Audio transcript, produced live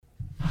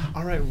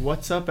All right,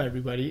 what's up,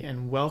 everybody,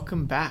 and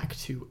welcome back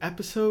to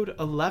episode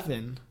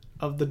 11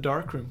 of the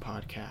Darkroom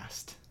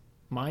podcast.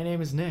 My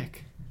name is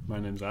Nick. My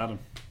name's Adam.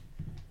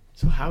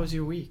 So how was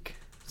your week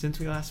since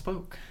we last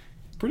spoke?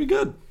 Pretty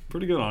good,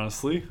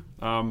 honestly.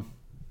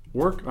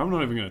 Work, I'm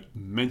not even going to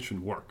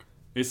mention work.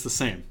 It's the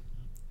same.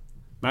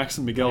 Max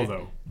and Miguel,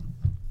 though.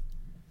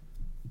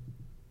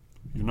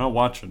 You're not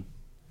watching.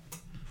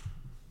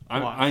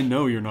 I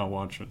know you're not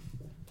watching.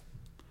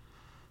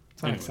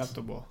 It's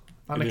unacceptable.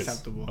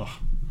 Unacceptable. Oh,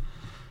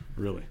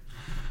 really.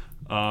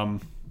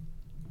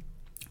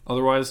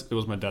 Otherwise, it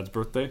was my dad's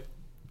birthday.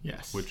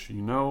 Yes. Which,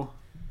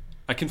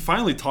 I can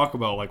finally talk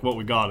about like what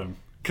we got him.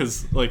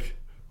 Because like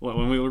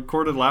when we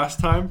recorded last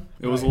time,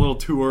 it was a little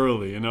too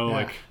early,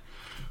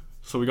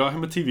 So we got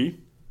him a TV.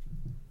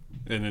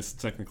 And it's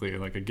technically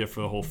like a gift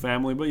for the whole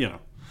family, but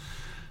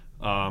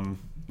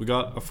we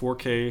got a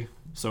 4K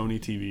Sony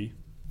TV.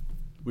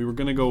 We were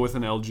going to go with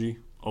an LG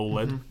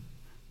OLED,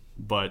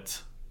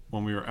 but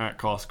when we were at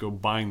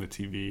Costco buying the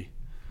TV,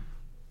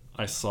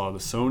 I saw the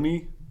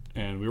Sony,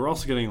 and we were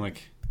also getting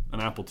like an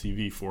Apple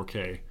TV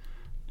 4K,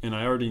 and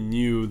I already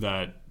knew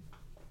that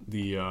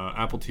the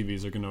Apple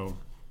TVs are going to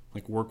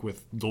like work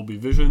with Dolby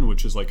Vision,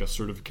 which is like a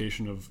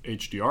certification of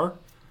HDR.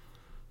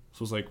 So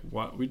I was like,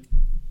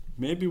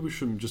 maybe we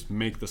should just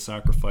make the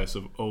sacrifice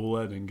of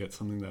OLED and get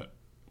something that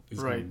is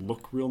going to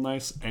look real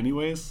nice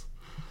anyways.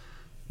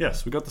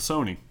 Yes, we got the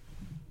Sony.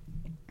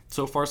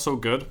 So far, so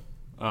good.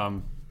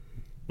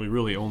 We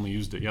really only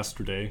used it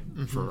yesterday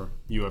for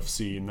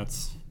UFC, and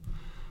that's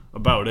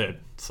about it.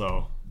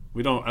 So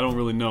I don't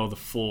really know the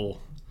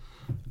full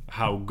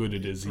how good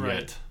it is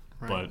yet.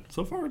 But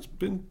so far it's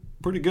been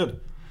pretty good.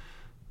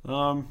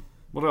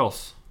 What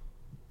else?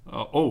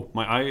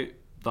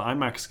 The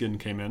iMac skin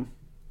came in.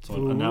 So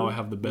now I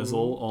have the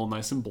bezel all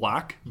nice and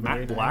black,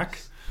 matte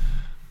black.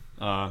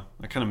 I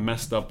kind of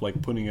messed up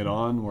like putting it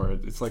on where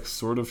it's like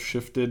sort of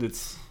shifted.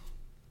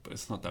 But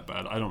it's not that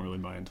bad. I don't really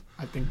mind.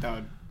 I think that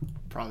would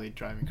probably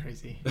drive me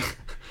crazy.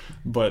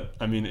 But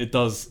I mean, it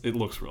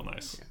looks real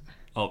nice.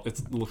 Yeah.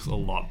 It looks a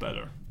lot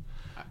better.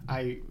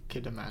 I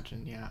could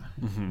imagine, yeah.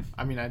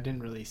 I mean, I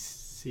didn't really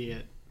see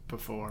it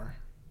before.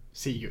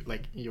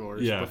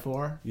 Yours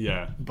before.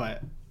 Yeah.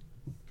 But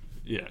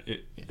yeah,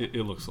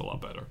 it looks a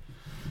lot better.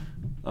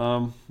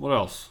 What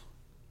else?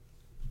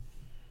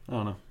 I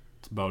don't know.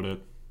 That's about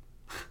it.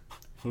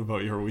 What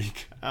about your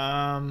week?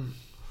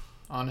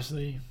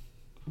 Honestly,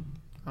 I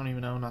don't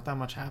even know. Not that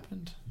much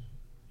happened.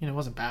 It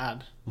wasn't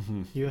bad.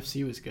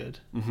 UFC was good.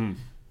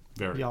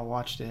 Very. Y'all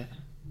watched it.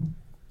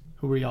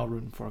 Who were y'all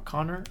rooting for?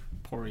 Connor?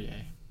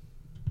 Poirier?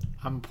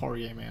 I'm a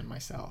Poirier man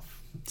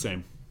myself.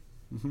 Same.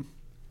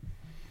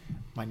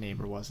 My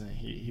neighbor wasn't.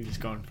 He was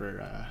going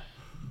for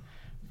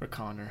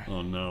Connor.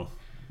 Oh no.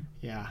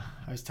 Yeah,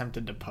 I was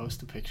tempted to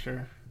post a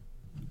picture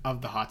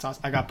of the hot sauce.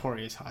 I got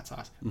Poirier's hot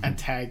sauce and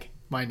tag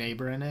my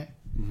neighbor in it.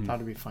 Thought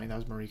it'd be funny. That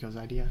was Mariko's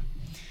idea.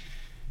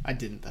 I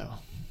didn't though.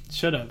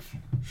 Should have.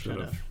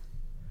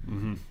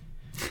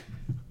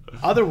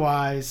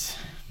 Otherwise,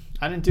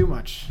 I didn't do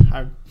much.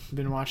 I've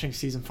been watching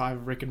season 5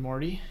 of Rick and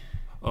Morty.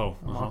 Oh,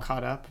 I'm all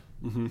caught up.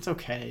 It's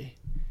okay.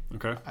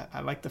 Okay.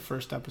 I like the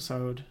first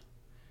episode.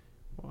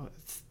 Well,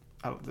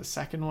 the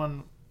second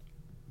one,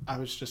 I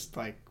was just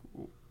like,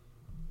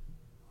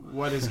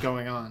 what is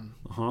going on?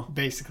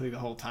 Basically the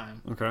whole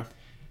time. Okay.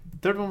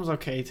 Third one was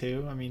okay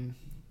too. I mean,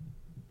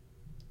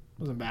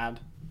 wasn't bad.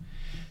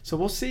 So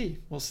we'll see.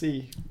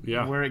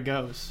 Where it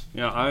goes.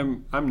 Yeah,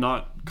 I'm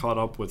not caught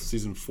up with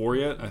season 4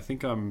 yet. I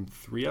think I'm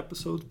 3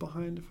 episodes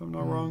behind if I'm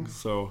not wrong.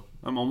 So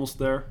I'm almost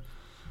there.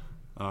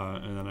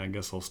 And then I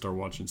guess I'll start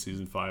watching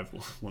season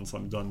 5 once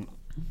I'm done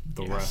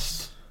the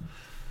rest.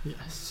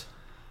 Yes.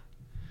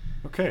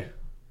 Okay,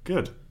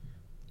 good.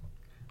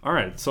 All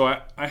right, so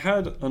I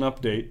had an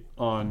update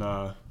on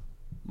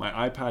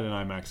my iPad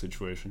and iMac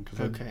situation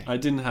because I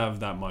didn't have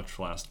that much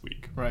last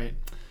week. Right.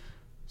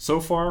 So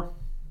far,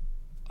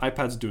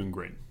 iPad's doing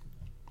great.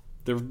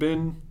 There have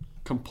been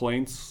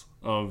complaints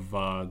of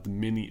the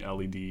mini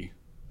LED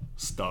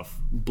stuff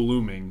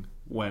blooming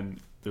when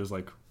there's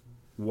like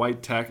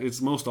white text. It's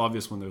most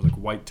obvious when there's like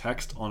white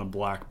text on a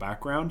black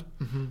background.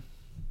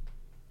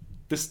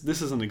 This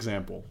is an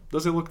example.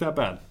 Does it look that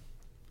bad?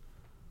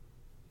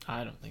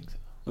 I don't think so.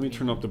 Let me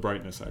turn up the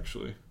brightness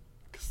actually.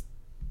 'Cause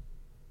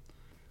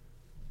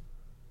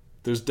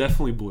there's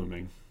definitely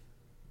blooming.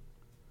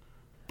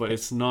 But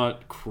it's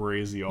not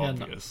crazy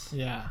obvious.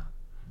 Yeah.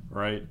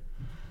 Right?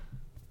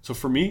 So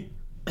for me,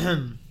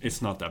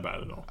 it's not that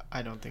bad at all.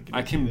 I don't think it is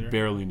I can either.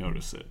 barely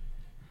notice it.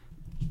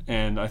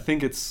 And I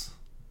think it's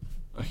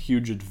a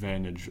huge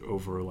advantage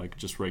over like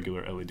just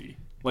regular LED.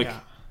 Like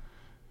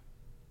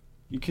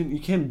you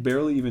can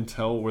barely even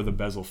tell where the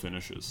bezel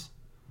finishes.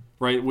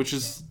 Right? Which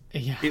is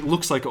it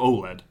looks like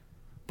OLED,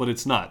 but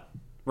it's not.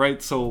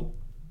 Right? So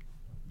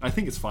I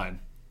think it's fine,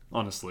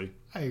 honestly.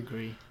 I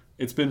agree.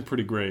 It's been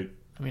pretty great.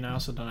 I mean, I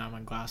also don't have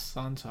my glasses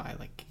on, so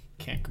I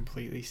can't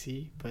completely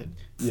see, but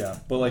yeah,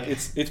 but like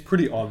it's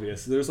pretty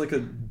obvious. There's like a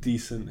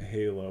decent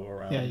halo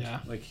around,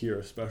 like here,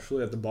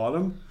 especially at the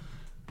bottom.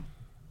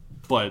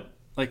 But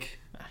like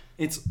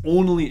It's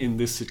only in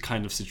this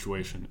kind of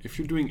situation. If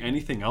you're doing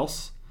anything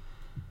else,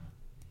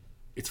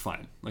 it's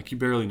fine. Like, you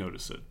barely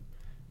notice it.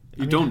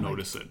 You don't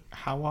notice it.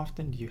 How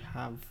often do you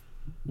have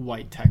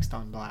white text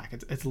on black?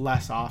 It's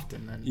less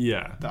often than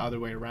the other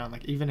way around.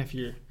 Like, even if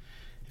you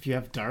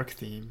have dark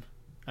theme,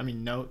 I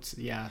mean, notes,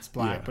 it's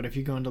black. Yeah. But if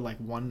you go into like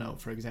OneNote,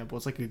 for example,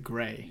 it's like a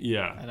gray.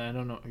 Yeah. And I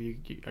don't know, are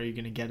you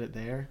gonna get it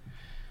there?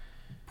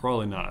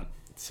 Probably not.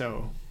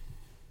 So,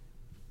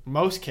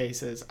 most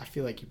cases, I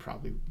feel like you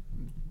probably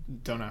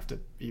don't have to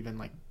even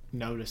like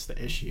notice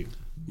the issue.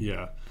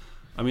 Yeah.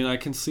 I mean, I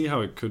can see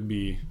how it could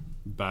be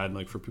bad,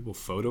 like for people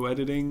photo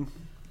editing,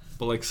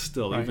 but like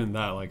still, even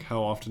that, like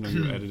how often are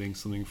you editing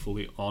something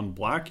fully on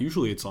black?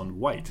 Usually it's on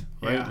white,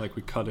 right? Yeah. Like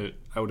we cut it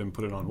out and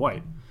put it on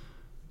white.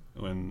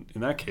 When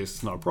in that case,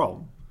 it's not a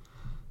problem.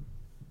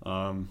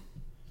 But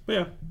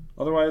yeah,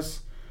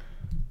 otherwise,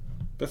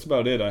 that's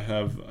about it.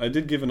 I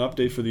did give an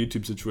update for the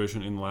YouTube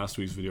situation in last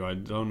week's video. I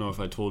don't know if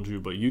I told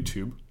you, but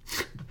YouTube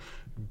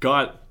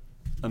got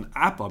an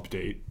app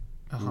update.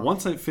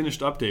 Once I finished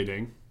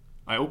updating,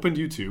 I opened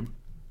YouTube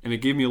and it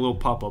gave me a little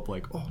pop-up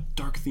like, oh,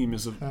 dark theme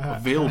is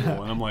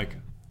available. And I'm like,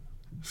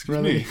 excuse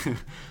me.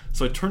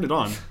 So I turned it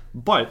on,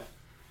 but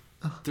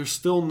there's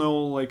still no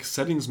like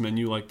settings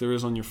menu like there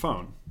is on your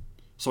phone.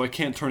 So I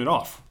can't turn it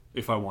off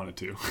if I wanted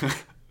to.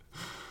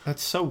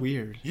 That's so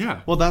weird.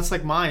 Yeah. Well, that's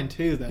like mine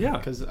too then. Yeah.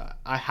 Because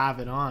I have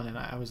it on and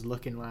I was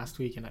looking last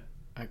week and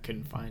I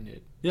couldn't find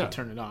it to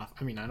turn it off.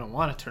 I mean, I don't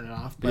want to turn it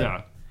off. But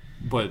yeah.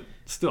 But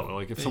still,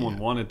 like if someone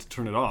wanted to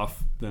turn it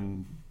off,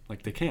 then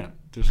like they can't.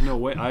 There's no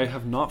way. I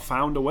have not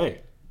found a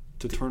way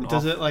to turn off.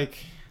 Does it like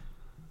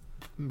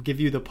give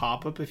you the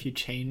pop-up if you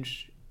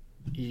change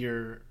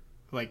your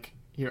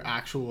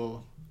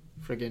actual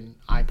friggin'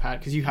 iPad?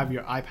 Because you have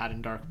your iPad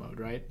in dark mode,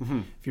 right?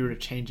 Mm-hmm. If you were to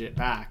change it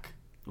back,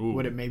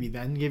 would it maybe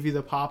then give you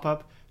the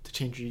pop-up to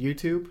change your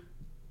YouTube?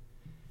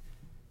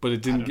 But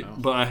it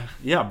didn't. But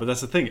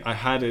that's the thing.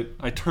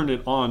 I turned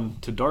it on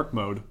to dark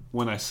mode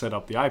when I set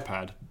up the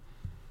iPad,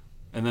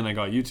 and then I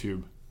got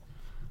YouTube.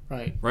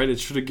 Right. It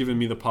should have given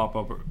me the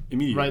pop-up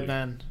immediately. Right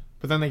then.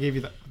 But then they gave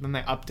you then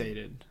they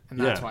updated, and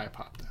that's why it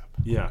popped up.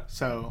 Yeah.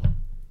 So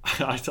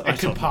I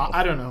don't know.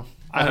 I don't know.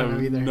 I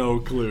have no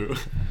clue.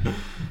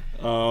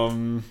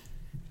 The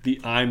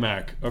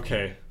iMac.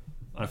 Okay.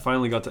 I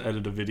finally got to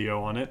edit a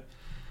video on it.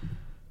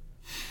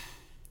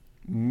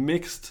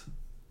 Mixed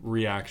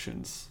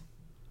reactions.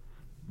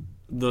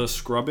 The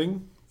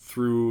scrubbing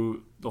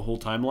through the whole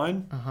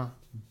timeline,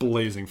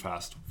 blazing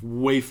fast.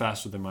 Way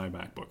faster than my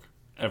MacBook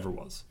ever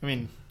was. I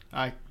mean,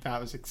 that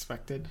was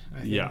expected, I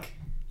think. Yeah.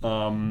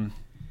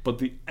 But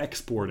the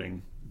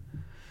exporting,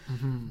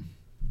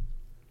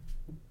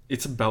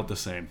 it's about the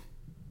same.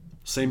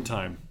 Same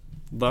time.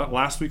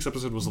 Last week's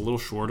episode was a little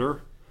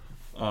shorter,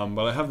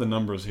 but I have the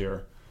numbers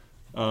here.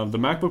 The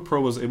MacBook Pro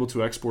was able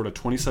to export a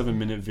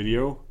 27-minute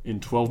video in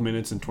 12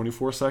 minutes and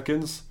 24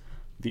 seconds.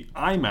 The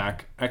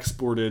iMac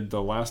exported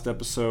the last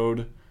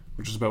episode,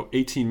 which was about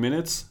 18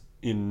 minutes,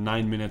 in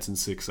 9 minutes and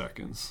 6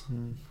 seconds.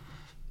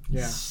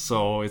 Yeah.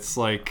 So it's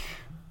like,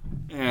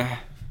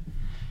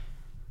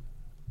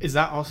 Is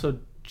that also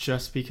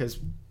just because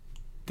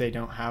they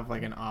don't have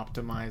like an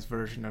optimized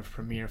version of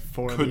Premiere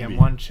for the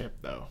M1 chip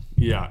though?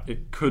 Yeah,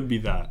 it could be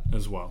that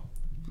as well.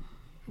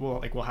 Well,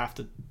 like we'll have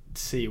to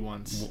see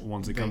once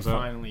it comes out.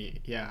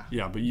 Finally, yeah.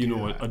 Yeah, but you know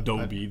what,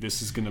 Adobe,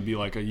 this is going to be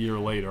like a year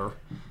later.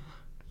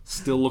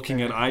 Still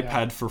looking at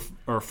iPad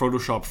or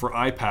Photoshop for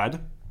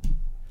iPad.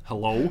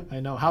 Hello? I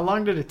know. How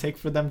long did it take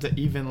for them to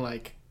even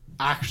like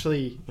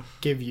actually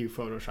give you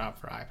Photoshop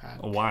for iPad?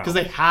 A while. Because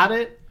they had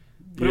it,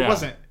 but it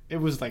wasn't. It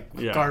was like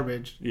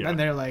garbage. Yeah. And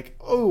they're like,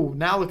 oh,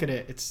 now look at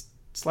it. It's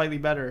slightly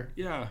better.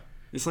 Yeah.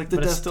 It's like the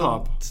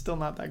desktop. It's still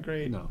not that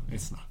great. No,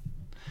 it's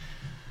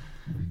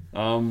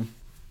not.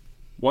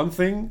 One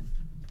thing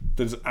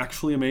that is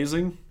actually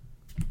amazing,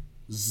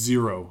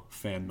 0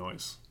 fan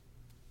noise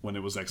when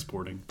it was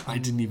exporting. I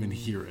didn't even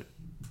hear it.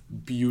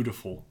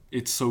 Beautiful.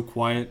 It's so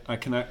quiet. I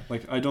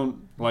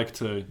don't like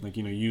to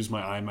use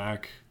my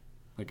iMac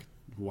like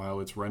while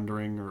it's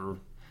rendering or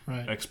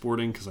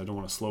exporting because I don't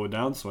want to slow it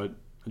down. So I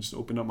just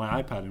opened up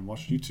my iPad and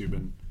watched YouTube,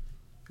 and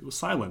it was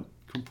silent,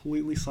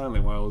 completely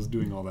silent while I was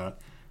doing all that,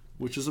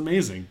 which is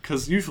amazing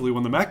because usually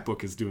when the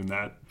MacBook is doing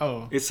that,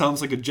 it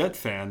sounds like a jet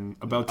fan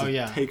about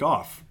to take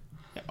off.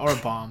 Or a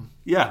bomb.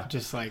 Yeah.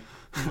 Just like,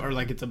 or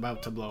like it's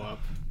about to blow up.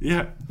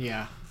 Yeah.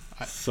 Yeah.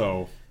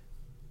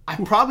 I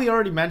probably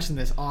already mentioned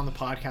this on the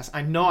podcast.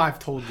 I know I've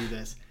told you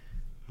this.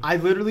 I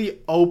literally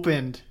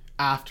opened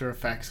After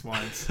Effects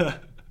once.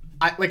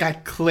 I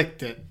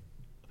clicked it.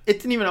 It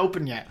didn't even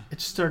open yet. It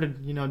just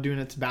started, doing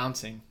its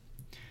bouncing.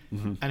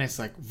 Mm-hmm. And it's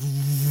like,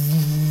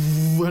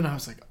 and I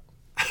was like,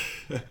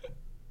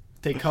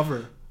 take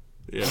cover.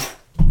 Yeah.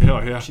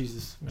 Yeah.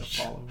 Jesus, I'm going to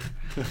fall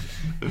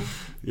over.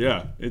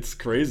 Yeah, it's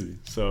crazy.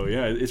 So,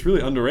 yeah, it's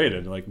really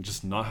underrated. Like,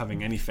 just not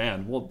having any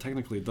fan. Well,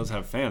 technically it does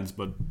have fans,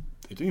 but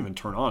it didn't even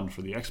turn on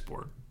for the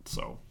export.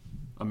 So,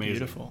 amazing.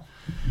 Beautiful.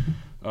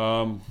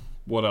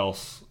 What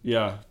else?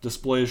 Yeah,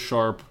 display is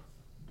sharp.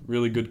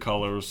 Really good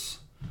colors.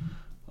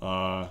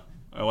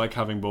 I like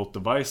having both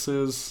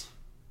devices.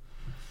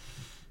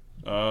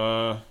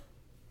 Yeah,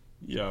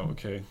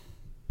 okay.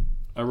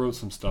 I wrote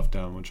some stuff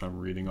down which I'm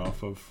reading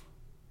off of.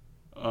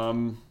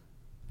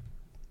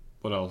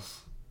 What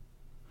else?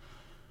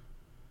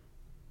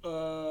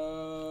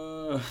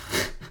 I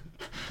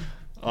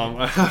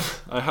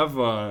have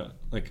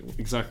like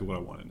exactly what I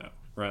wanted now,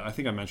 right? I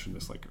think I mentioned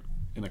this like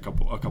in a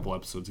couple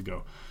episodes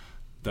ago,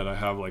 that I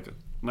have like a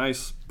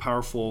nice,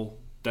 powerful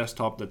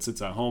desktop that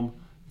sits at home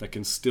that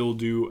can still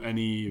do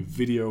any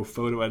video,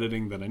 photo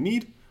editing that I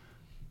need,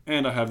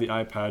 and I have the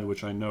iPad,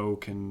 which I know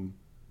can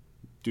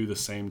do the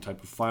same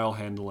type of file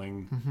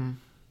handling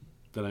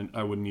that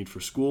I would need for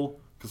school.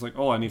 Because like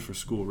all I need for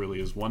school really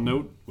is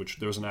OneNote, which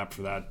there's an app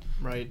for that.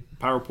 Right.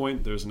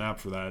 PowerPoint, there's an app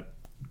for that.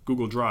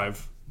 Google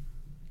Drive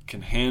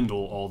can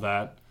handle all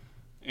that.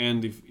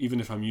 And even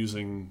if I'm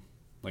using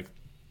like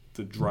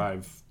the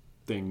Drive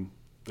thing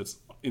that's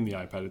in the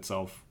iPad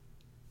itself,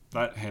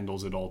 that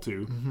handles it all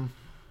too.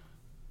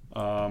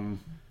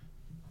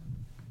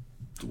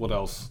 What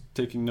else?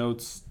 Taking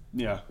notes.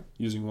 Yeah,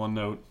 using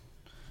OneNote.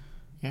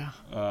 Yeah.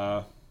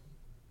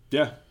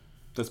 Yeah,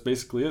 that's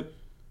basically it.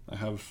 I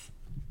have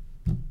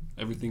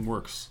everything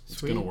works.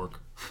 It's gonna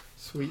work.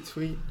 Sweet.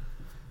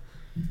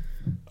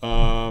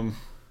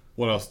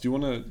 What else? Do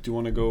you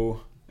wanna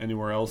go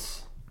anywhere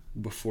else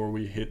before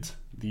we hit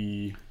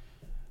the?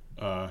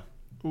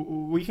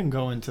 We can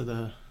go into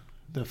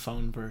the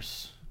phone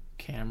versus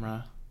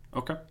camera.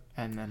 Okay.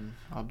 And then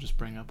I'll just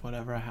bring up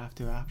whatever I have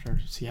to after.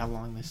 See how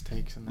long this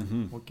takes, and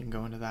then we can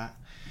go into that.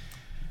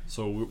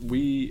 So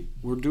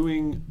we're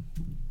doing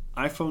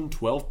iPhone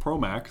 12 Pro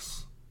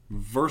Max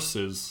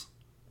versus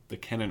the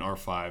Canon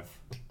R5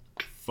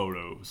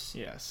 photos.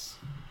 Yes.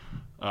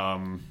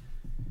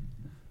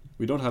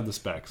 We don't have the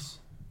specs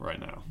right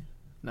now.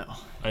 No.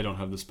 I don't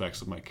have the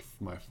specs of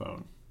my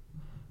phone.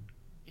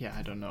 Yeah,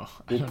 I don't know.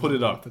 We'll put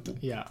it up.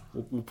 Yeah.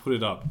 We'll put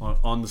it up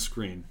on the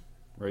screen.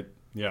 Right?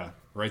 Yeah,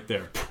 right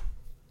there.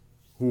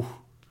 Ooh.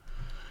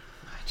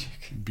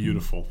 Magic.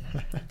 Beautiful.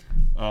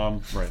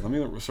 Right, let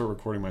me start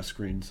recording my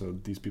screen so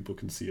these people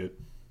can see it.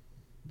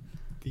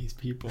 These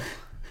people.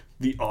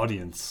 The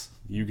audience.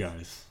 You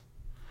guys.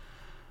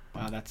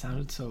 Wow, that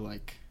sounded so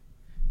like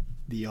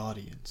the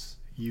audience.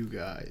 You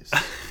guys.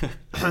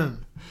 You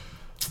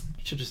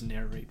should just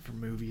narrate for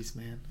movies,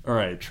 man. All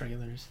right.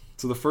 Trailers.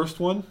 So the first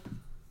one,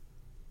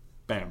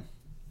 bam.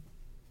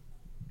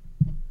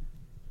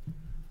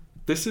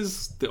 This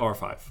is the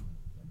R5,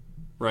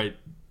 right?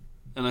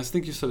 And I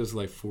think you said it's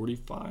like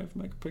 45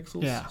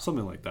 megapixels? Yeah.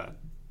 Something like that,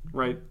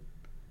 right?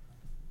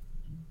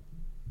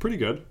 Pretty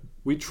good.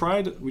 We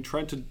tried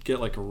to get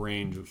like a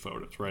range of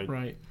photos, right?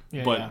 Right.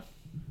 Yeah, but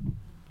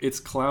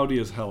it's cloudy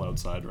as hell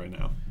outside right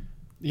now.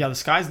 Yeah, the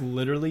sky's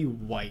literally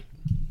white.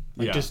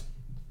 Like just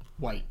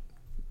white.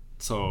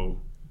 So,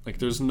 like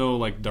there's no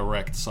like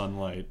direct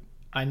sunlight.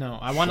 I know.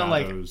 I want to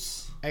like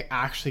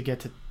actually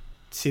get to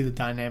see the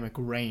dynamic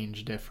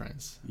range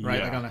difference, right?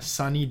 Yeah. Like on a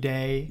sunny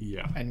day,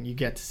 yeah, and you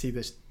get to see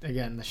this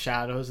again, the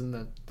shadows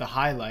and the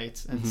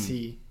highlights, and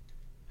see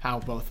how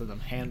both of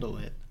them handle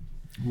it.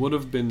 Would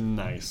have been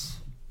nice,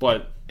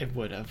 but it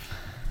would have.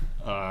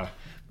 But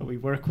we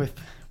work with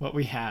what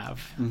we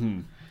have.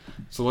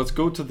 So let's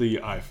go to the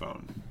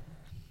iPhone.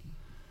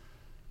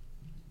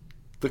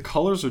 The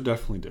colors are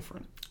definitely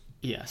different.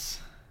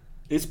 Yes.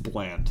 It's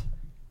bland.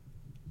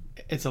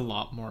 It's a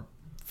lot more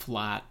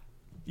flat.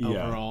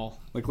 Overall,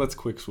 like let's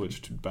quick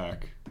switch to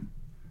back.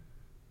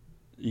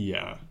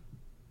 The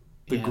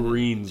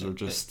greens are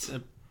just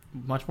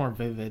much more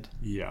vivid.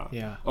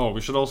 Yeah. Oh,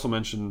 we should also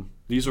mention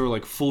these are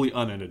like fully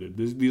unedited.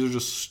 These are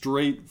just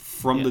straight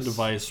from the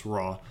device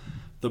raw.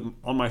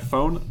 On my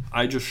phone,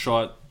 I just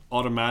shot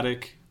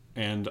automatic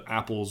and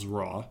Apple's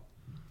raw,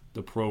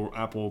 the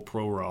Apple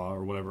Pro Raw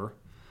or whatever,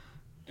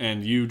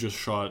 and you just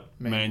shot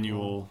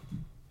manual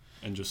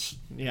and just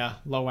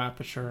low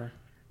aperture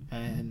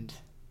and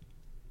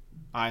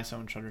ISO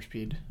and shutter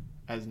speed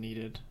as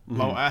needed.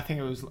 Low. I think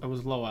it was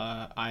low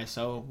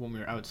ISO when we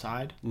were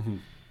outside,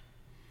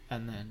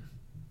 and then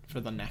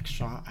for the next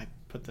shot, I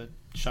put the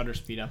shutter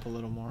speed up a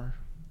little more.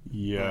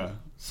 Yeah.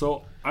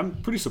 So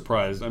I'm pretty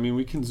surprised. I mean,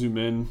 we can zoom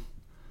in.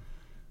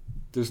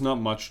 There's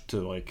not much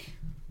to like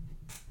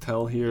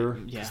tell here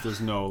because there's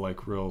no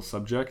like real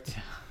subject.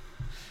 Yeah.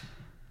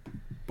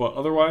 But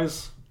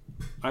otherwise,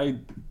 I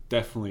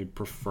definitely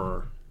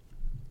prefer.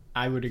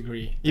 I would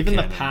agree. Even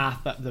Canon.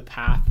 the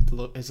path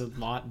is a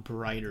lot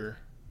brighter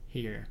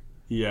here.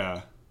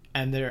 Yeah.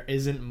 And there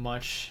isn't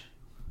much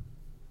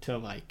to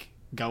like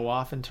go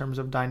off in terms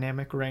of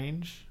dynamic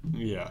range.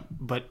 Yeah.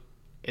 But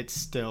it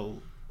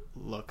still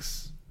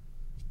looks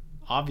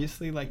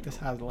obviously like this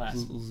has less.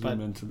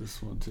 Zoom into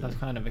this one too. That's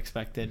kind of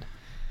expected.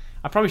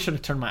 I probably should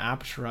have turned my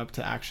aperture up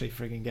to actually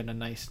freaking get a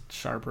nice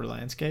sharper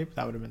landscape.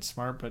 That would have been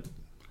smart, but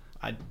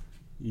I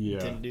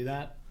didn't do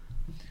that.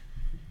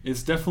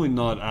 It's definitely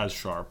not as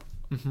sharp.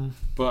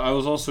 But I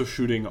was also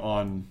shooting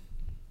on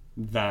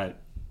the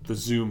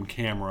zoom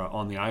camera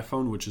on the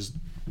iPhone, which is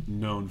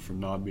known for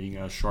not being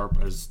as sharp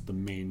as the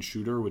main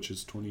shooter, which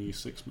is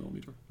 26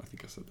 millimeter. I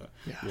think I said that.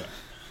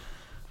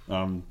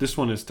 This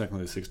one is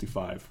technically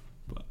 65.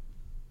 But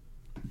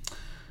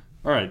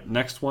all right,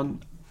 next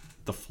one,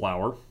 the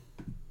flower.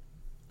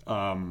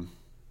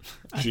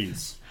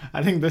 Jeez.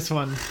 I think this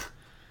one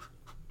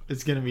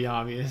is going to be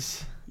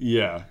obvious.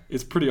 Yeah,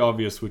 it's pretty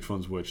obvious which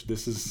one's which.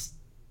 This is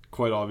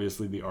quite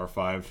obviously the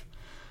R5.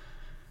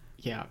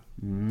 Yeah.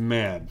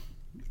 Man,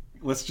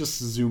 let's just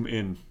zoom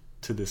in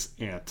to this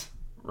ant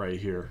right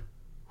here.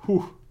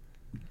 Whew.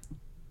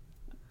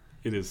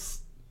 It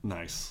is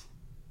nice.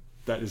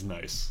 That is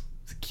nice.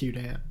 It's a cute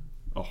ant.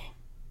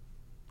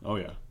 Oh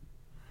yeah.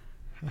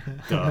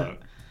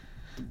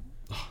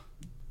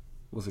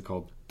 What's it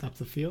called? Depth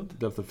of field?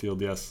 Depth of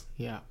field, yes.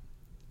 Yeah.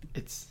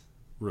 It's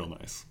real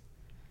nice.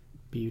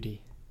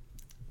 Beauty.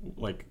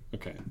 Like,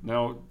 okay,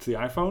 now to the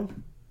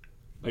iPhone?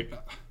 Like,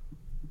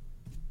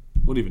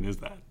 what even is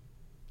that?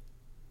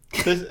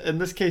 In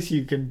this case,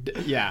 you can,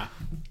 yeah.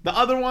 The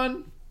other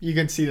one, you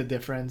can see the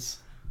difference,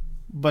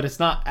 but it's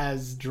not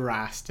as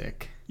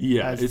drastic.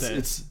 Yeah,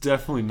 it's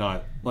definitely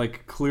not.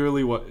 Like,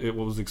 clearly what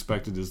was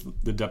expected is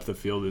the depth of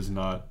field is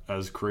not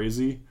as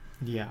crazy.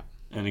 Yeah.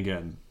 And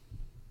again,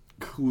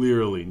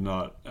 clearly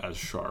not as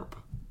sharp.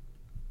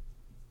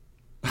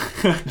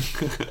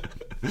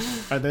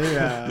 Are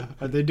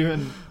they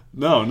doing...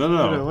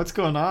 No. What's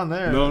going on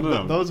there?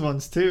 No. Those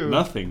ones too.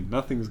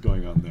 Nothing's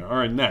going on there. All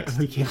right, next.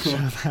 We can't show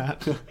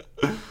that.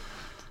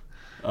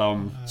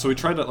 So we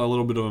tried a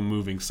little bit of a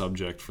moving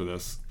subject for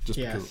this, just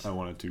Yes. because I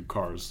wanted to.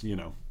 Cars, you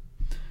know.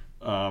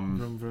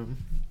 Vroom, vroom.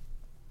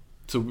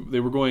 So they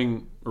were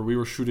going, or we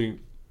were shooting,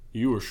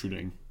 you were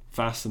shooting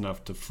fast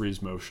enough to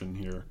freeze motion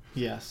here.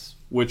 Yes.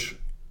 Which,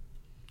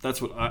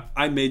 that's what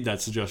I made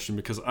that suggestion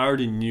because I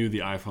already knew the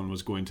iPhone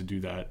was going to do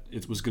that.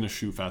 It was going to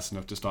shoot fast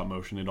enough to stop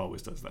motion. It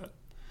always does that.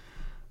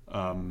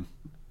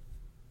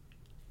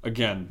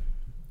 Again,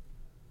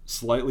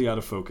 slightly out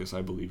of focus,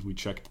 I believe. We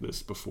checked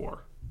this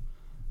before.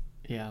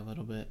 Yeah, a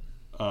little bit.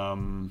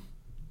 Because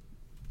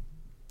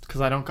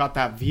I don't got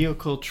that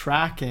vehicle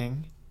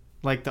tracking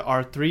like the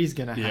R3 is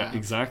going to have. Yeah,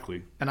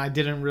 exactly. And I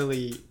didn't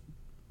really...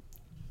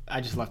 I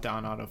just left it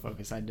on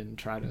autofocus. I didn't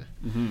try to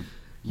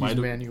use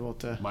manual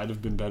to... Might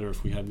have been better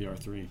if we had the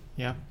R3.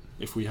 Yeah.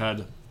 If we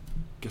had,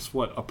 guess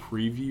what, a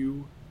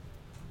preview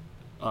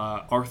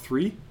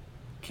R3?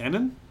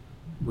 Canon?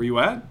 Where you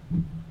at?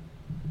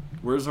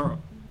 Where's our,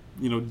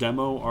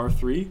 demo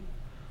R3?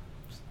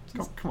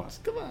 Come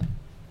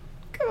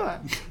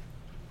on.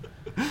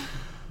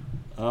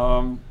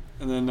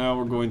 And then now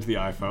we're going to the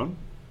iPhone.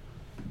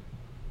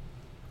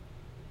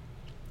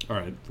 All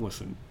right,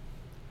 listen.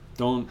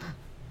 Don't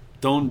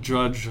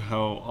judge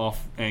how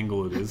off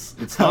angle it is.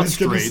 It's not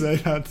straight. I was going to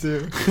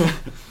say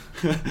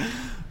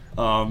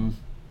that too.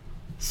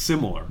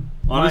 Similar.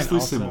 Honestly,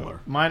 similar.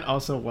 Mine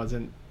also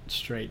wasn't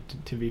straight,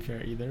 to be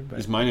fair, either. But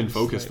is mine in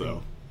focus,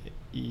 though?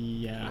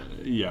 Yeah.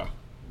 Yeah,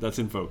 that's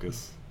in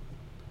focus.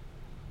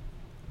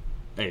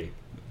 Hey,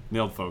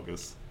 nailed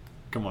focus.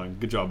 Come on,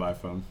 good job,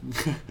 iPhone.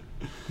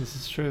 This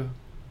is true.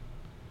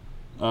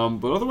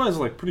 But otherwise,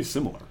 like, pretty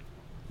similar.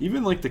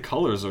 Even, like, the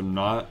colors are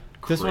not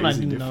crazy This one I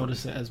didn't different.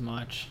 notice it as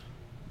much.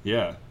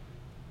 Yeah.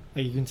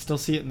 Like, you can still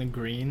see it in the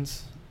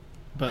greens,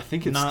 but I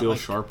think it's not still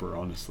sharper,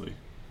 honestly.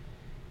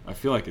 I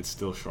feel like it's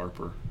still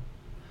sharper.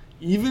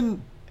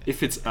 Even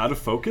if it's out of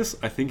focus,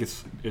 I think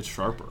it's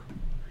sharper.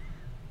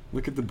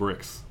 Look at the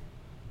bricks.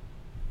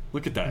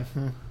 Look at that.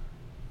 Mm-hmm.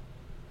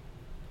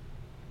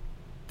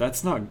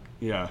 That's not...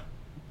 Yeah.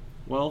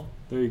 Well,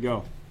 there you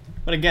go.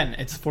 But again,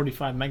 it's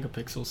 45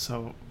 megapixels,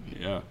 so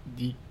yeah,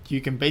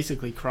 you can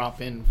basically crop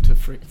in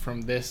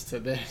from this to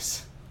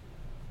this.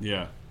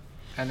 Yeah.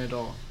 And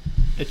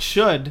it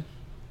should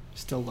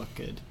still look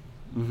good,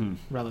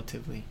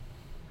 relatively.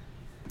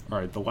 All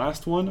right, the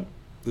last one,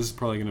 this is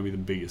probably going to be the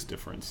biggest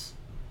difference.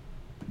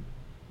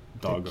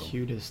 Doggo. The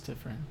cutest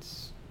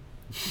difference.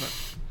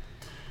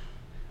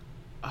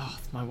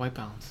 My white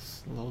balance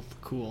is a little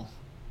cool.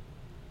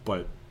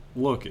 But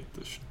look at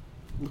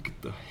look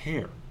at the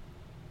hair.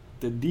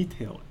 The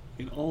detail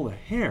in all the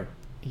hair.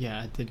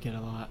 Yeah, it did get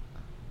a lot.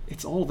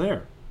 It's all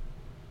there.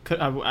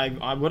 I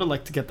would have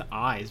liked to get the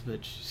eyes,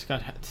 but she's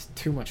got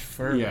too much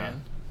fur,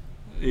 man.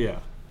 Yeah.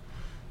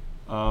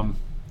 I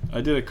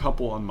did a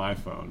couple on my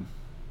phone.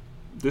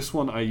 This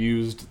one I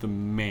used the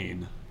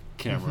main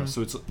camera,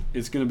 so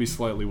it's going to be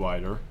slightly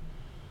wider.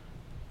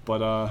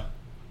 But I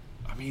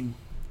mean,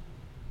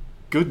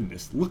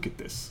 goodness, look at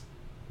this.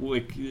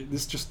 Like,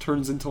 this just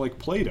turns into like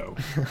Play-Doh.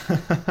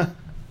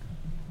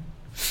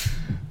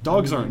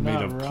 Dogs aren't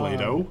made of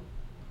Play-Doh.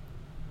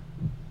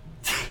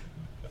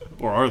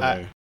 Or are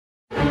they?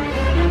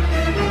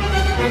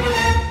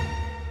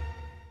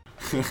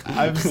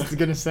 I was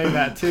going to say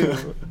that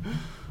too.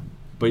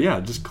 But yeah,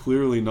 just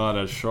clearly not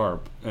as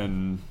sharp.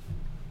 And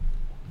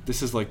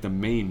this is like the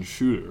main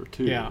shooter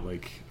too. Yeah.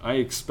 Like, I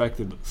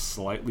expected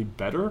slightly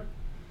better.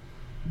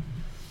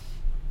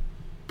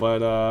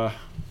 But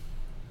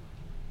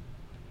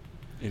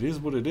it is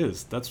what it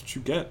is. That's what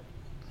you get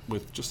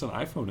with just an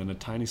iPhone and a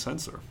tiny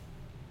sensor.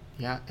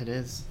 Yeah, it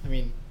is. I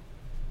mean,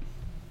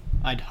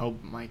 I'd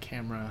hope my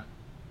camera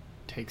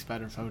takes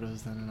better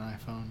photos than an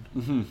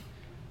iPhone.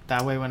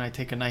 That way, when I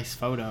take a nice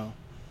photo,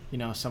 you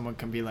know, someone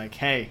can be like,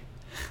 "Hey,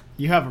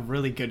 you have a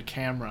really good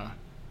camera."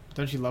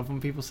 Don't you love when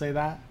people say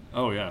that?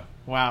 Oh yeah.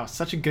 Wow,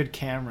 such a good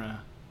camera.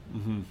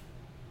 Mm-hmm.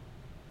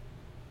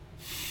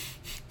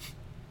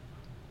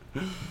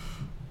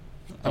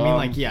 I mean,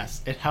 like,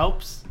 yes, it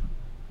helps,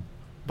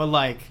 but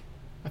like,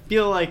 I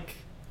feel like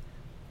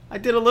I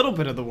did a little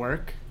bit of the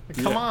work.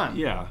 Like, come on.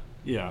 Yeah,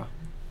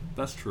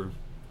 that's true.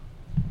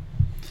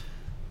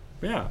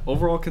 But yeah,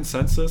 overall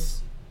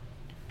consensus,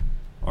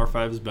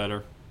 R5 is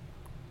better,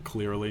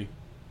 clearly.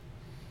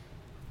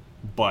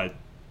 But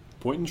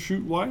point and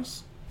shoot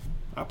wise,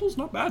 Apple's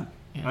not bad.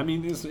 Yeah. I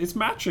mean, it's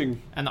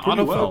matching. And the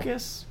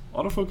autofocus?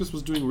 Well. Autofocus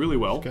was doing really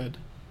well. Good.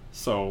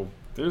 So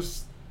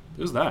there's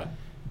that.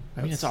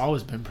 I mean, it's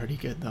always been pretty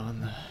good though,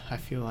 and I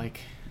feel like.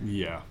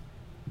 Yeah,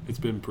 it's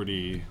been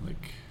pretty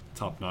like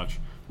top notch.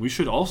 We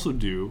should also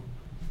do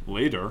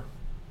later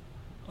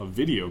a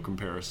video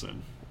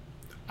comparison.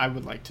 I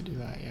would like to do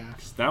that, yeah.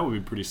 'Cause that would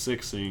be pretty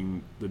sick,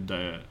 seeing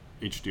the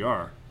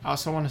HDR. I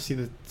also want to see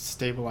the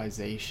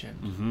stabilization.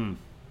 Mm-hmm.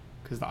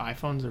 Because the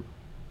iPhones are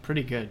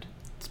pretty good.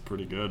 It's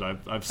pretty good.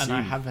 I've seen. And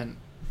I haven't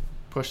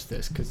pushed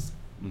this because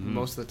mm-hmm.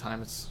 most of the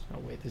time it's, oh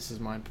wait, this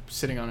is mine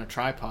sitting on a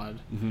tripod.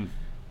 Mm-hmm.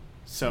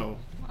 So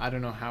I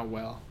don't know how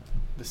well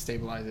the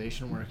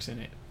stabilization works in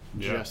it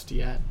just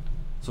yet.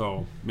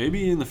 So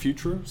maybe in the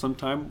future,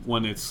 sometime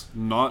when it's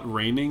not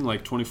raining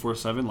like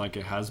 24/7 like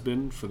it has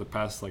been for the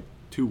past like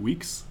 2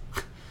 weeks.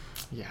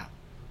 Yeah.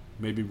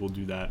 Maybe we'll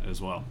do that as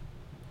well.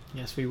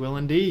 Yes, we will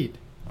indeed.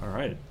 All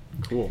right.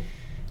 Cool.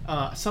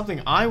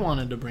 Something I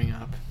wanted to bring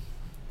up.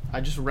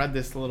 I just read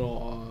this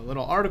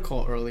little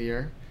article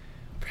earlier.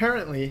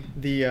 Apparently,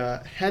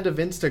 the head of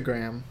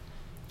Instagram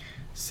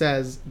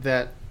says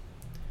that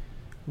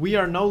we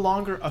are no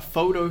longer a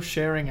photo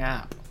sharing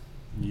app.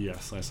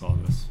 Yes, I saw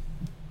this.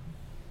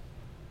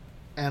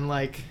 And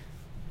like,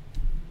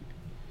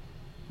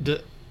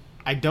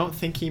 I don't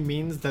think he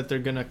means that they're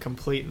gonna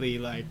completely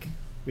like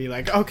be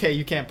like, okay,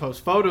 you can't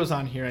post photos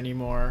on here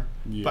anymore.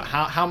 Yeah. But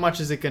how much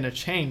is it gonna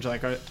change?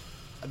 Like,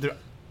 they're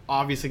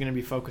obviously gonna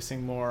be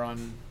focusing more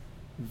on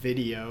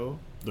video.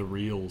 The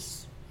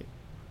reels.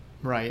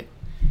 Right.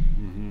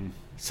 Mm-hmm.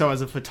 So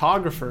as a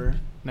photographer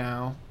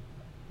now,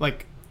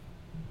 like,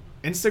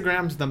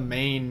 Instagram's the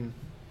main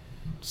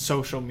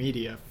social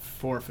media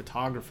for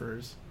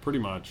photographers. Pretty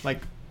much.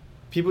 Like,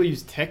 people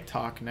use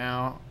TikTok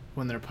now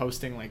when they're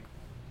posting, like,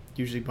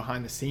 usually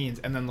behind the scenes,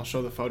 and then they'll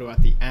show the photo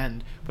at the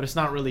end, but it's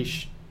not really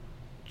just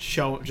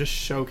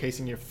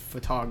showcasing your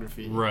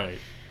photography. Right.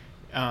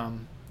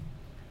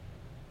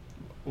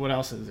 What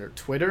else is there?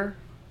 Twitter?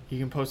 You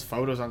can post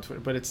photos on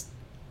Twitter, but it's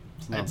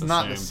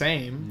not the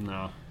same.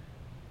 No.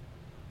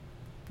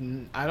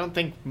 I don't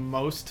think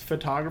most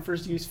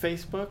photographers use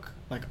Facebook.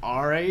 Like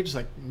our age,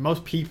 like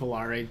most people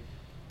our age.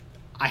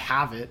 I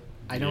have it.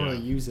 I don't really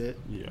use it.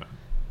 Yeah.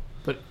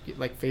 But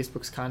like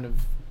Facebook's kind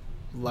of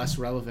less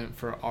relevant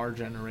for our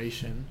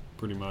generation.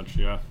 Pretty much,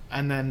 yeah.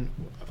 And then,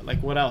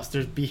 like, what else?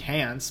 There's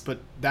Behance, but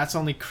that's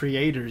only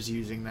creators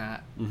using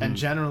that. Mm-hmm. And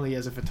generally,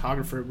 as a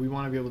photographer, we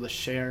want to be able to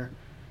share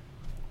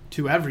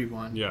to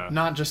everyone,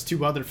 not just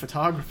to other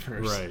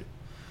photographers. Right.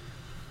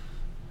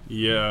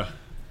 Yeah.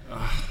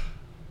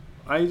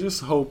 I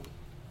just hope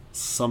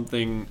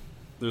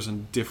there's a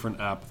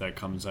different app that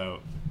comes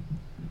out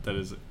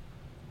that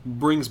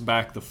brings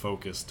back the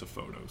focus to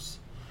photos.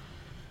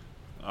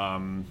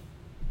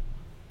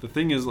 The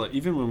thing is, like,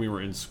 even when we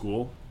were in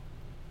school,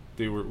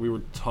 we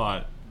were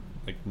taught,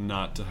 like,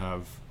 not to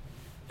have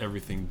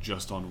everything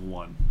just on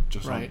one,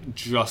 just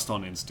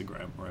on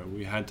Instagram, right?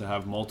 We had to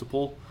have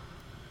multiple,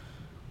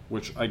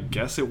 which I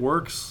guess it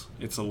works.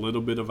 It's a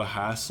little bit of a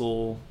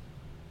hassle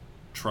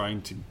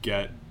trying to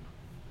get,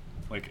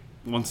 like,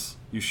 once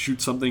you shoot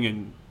something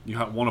and you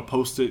want to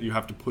post it, you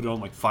have to put it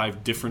on like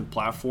 5 different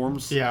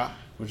platforms. Yeah.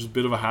 Which is a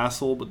bit of a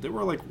hassle, but there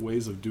were like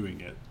ways of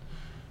doing it.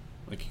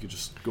 Like, you could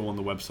just go on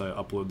the website,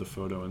 upload the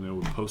photo, and it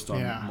would post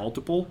on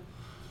multiple.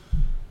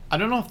 I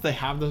don't know if they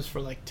have those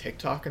for like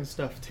TikTok and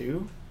stuff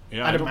too.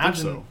 Yeah, I don't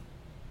imagine think so.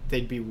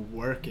 They'd be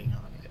working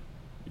on it.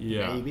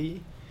 Yeah.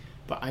 Maybe.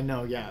 But I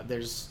know,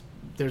 there's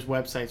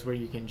websites where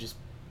you can just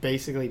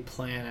basically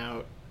plan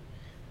out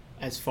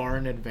as far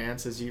in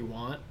advance as you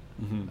want.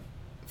 Mm-hmm.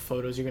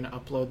 Photos you're going to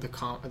upload,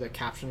 the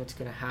caption it's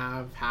going to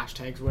have,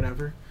 hashtags,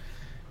 whatever,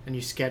 and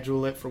you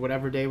schedule it for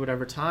whatever day,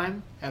 whatever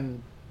time,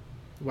 and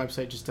the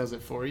website just does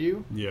it for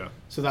you. Yeah.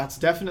 So that's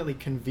definitely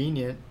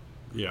convenient.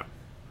 Yeah.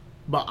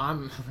 But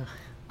I'm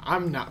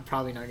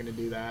probably not going to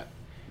do that.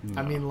 No.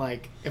 I mean,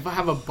 like, if I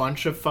have a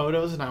bunch of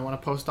photos and I want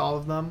to post all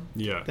of them,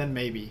 then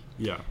maybe.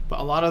 Yeah. But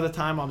a lot of the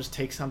time, I'll just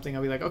take something.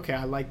 I'll be like, okay,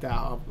 I like that.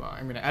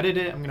 I'm going to edit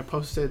it. I'm going to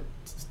post it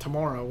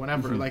tomorrow,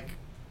 whenever. Mm-hmm. Like,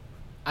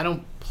 I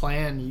don't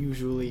plan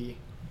usually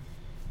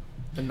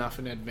enough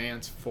in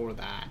advance for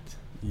that.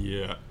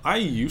 Yeah. I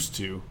used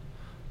to.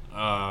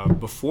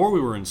 Before we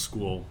were in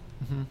school,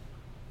 mm-hmm.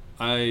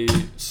 I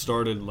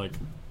started, like,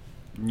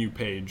 a new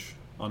page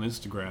on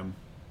Instagram,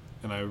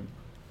 and I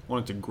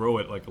wanted to grow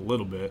it, like, a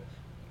little bit.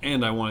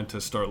 And I wanted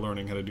to start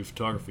learning how to do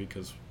photography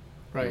because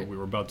we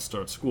were about to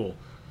start school.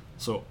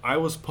 So I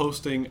was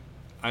posting.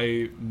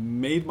 I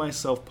made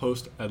myself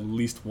post at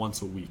least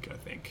once a week, I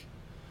think.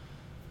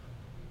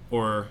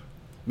 Or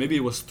maybe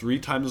it was 3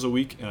 times a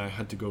week, and I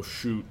had to go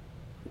shoot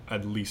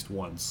at least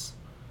once.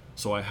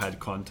 So I had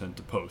content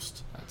to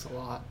post. That's a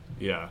lot.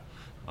 Yeah.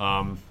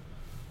 And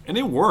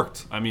it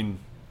worked. I mean,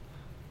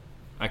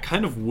 I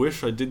kind of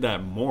wish I did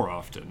that more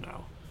often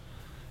now.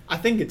 I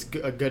think it's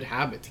a good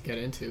habit to get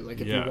into.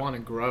 Like, if you want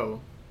to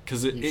grow,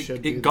 because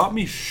it got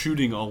me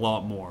shooting a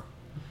lot more.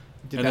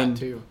 Did and that then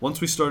too. Once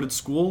we started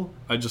school,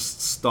 I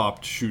just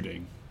stopped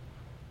shooting.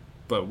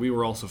 But we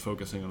were also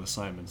focusing on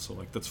assignments, so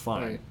like that's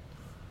fine. Right.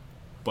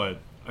 But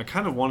I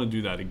kind of want to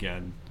do that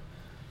again.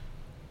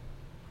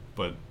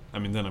 But I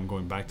mean, then I'm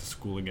going back to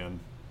school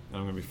again, and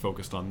I'm going to be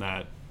focused on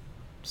that.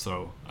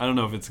 So I don't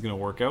know if it's going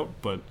to work out,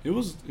 but it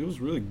was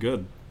really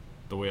good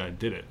the way I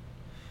did it.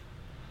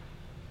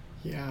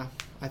 Yeah,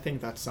 I think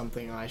that's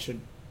something I should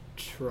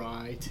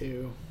try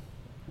to.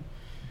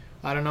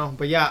 I don't know,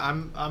 but yeah,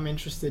 I'm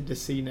interested to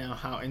see now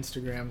how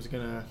Instagram's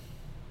gonna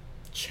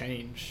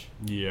change.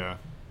 Yeah,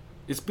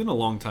 it's been a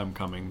long time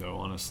coming, though.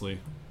 Honestly,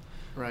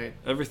 right?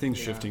 Everything's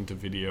shifting to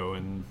video,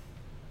 and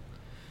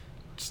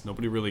just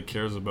nobody really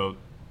cares about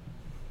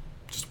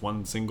just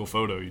one single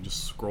photo. You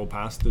just scroll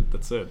past it.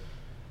 That's it.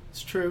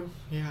 It's true.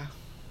 Yeah.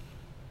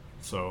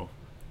 So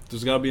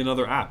there's got to be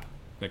another app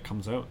that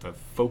comes out that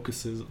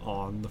focuses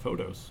on the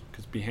photos,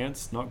 because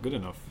Behance not good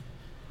enough.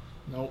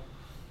 Nope.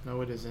 No,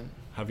 it isn't.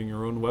 Having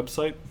your own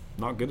website,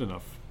 not good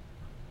enough.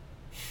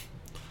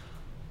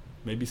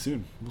 Maybe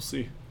soon. We'll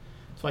see.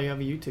 That's why you have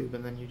a YouTube,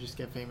 and then you just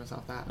get famous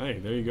off that. Hey,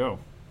 there you go.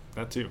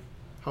 That too.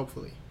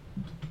 Hopefully.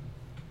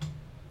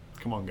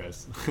 Come on,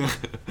 guys.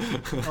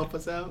 Help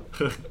us out.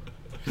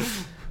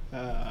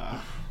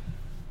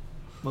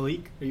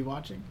 Malik, are you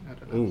watching? I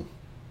don't know. Ooh.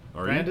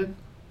 Are Brandon?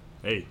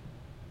 You? Hey.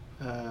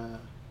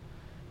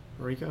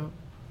 Mariko?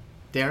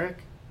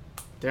 Derek?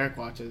 Derek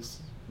watches.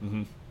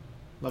 Mm-hmm.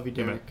 Love you,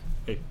 Derek.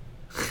 Hey.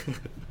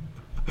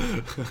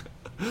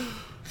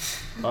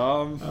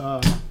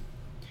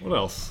 What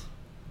else?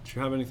 Do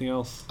you have anything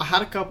else? I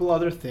had a couple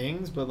other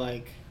things, but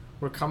like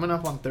we're coming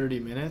up on 30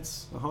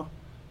 minutes. Uh-huh.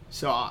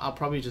 So I'll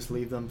probably just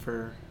leave them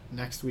for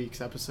next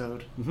week's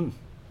episode. Mm-hmm.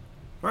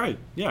 All right.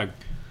 Yeah.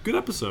 Good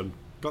episode.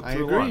 Got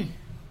through I agree. a lot.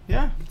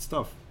 Yeah. Good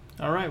stuff.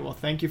 All right. Well,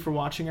 thank you for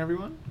watching,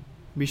 everyone.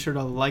 Be sure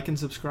to like and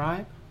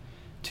subscribe.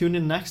 Tune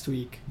in next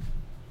week.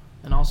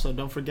 And also,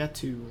 don't forget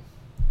to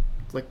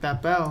click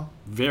that bell.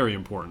 Very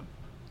important.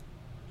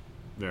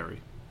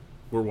 Very.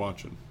 We're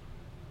watching.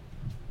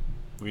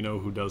 We know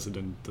who does it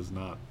and does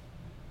not.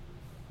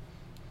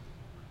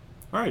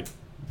 All right.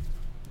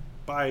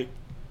 Bye.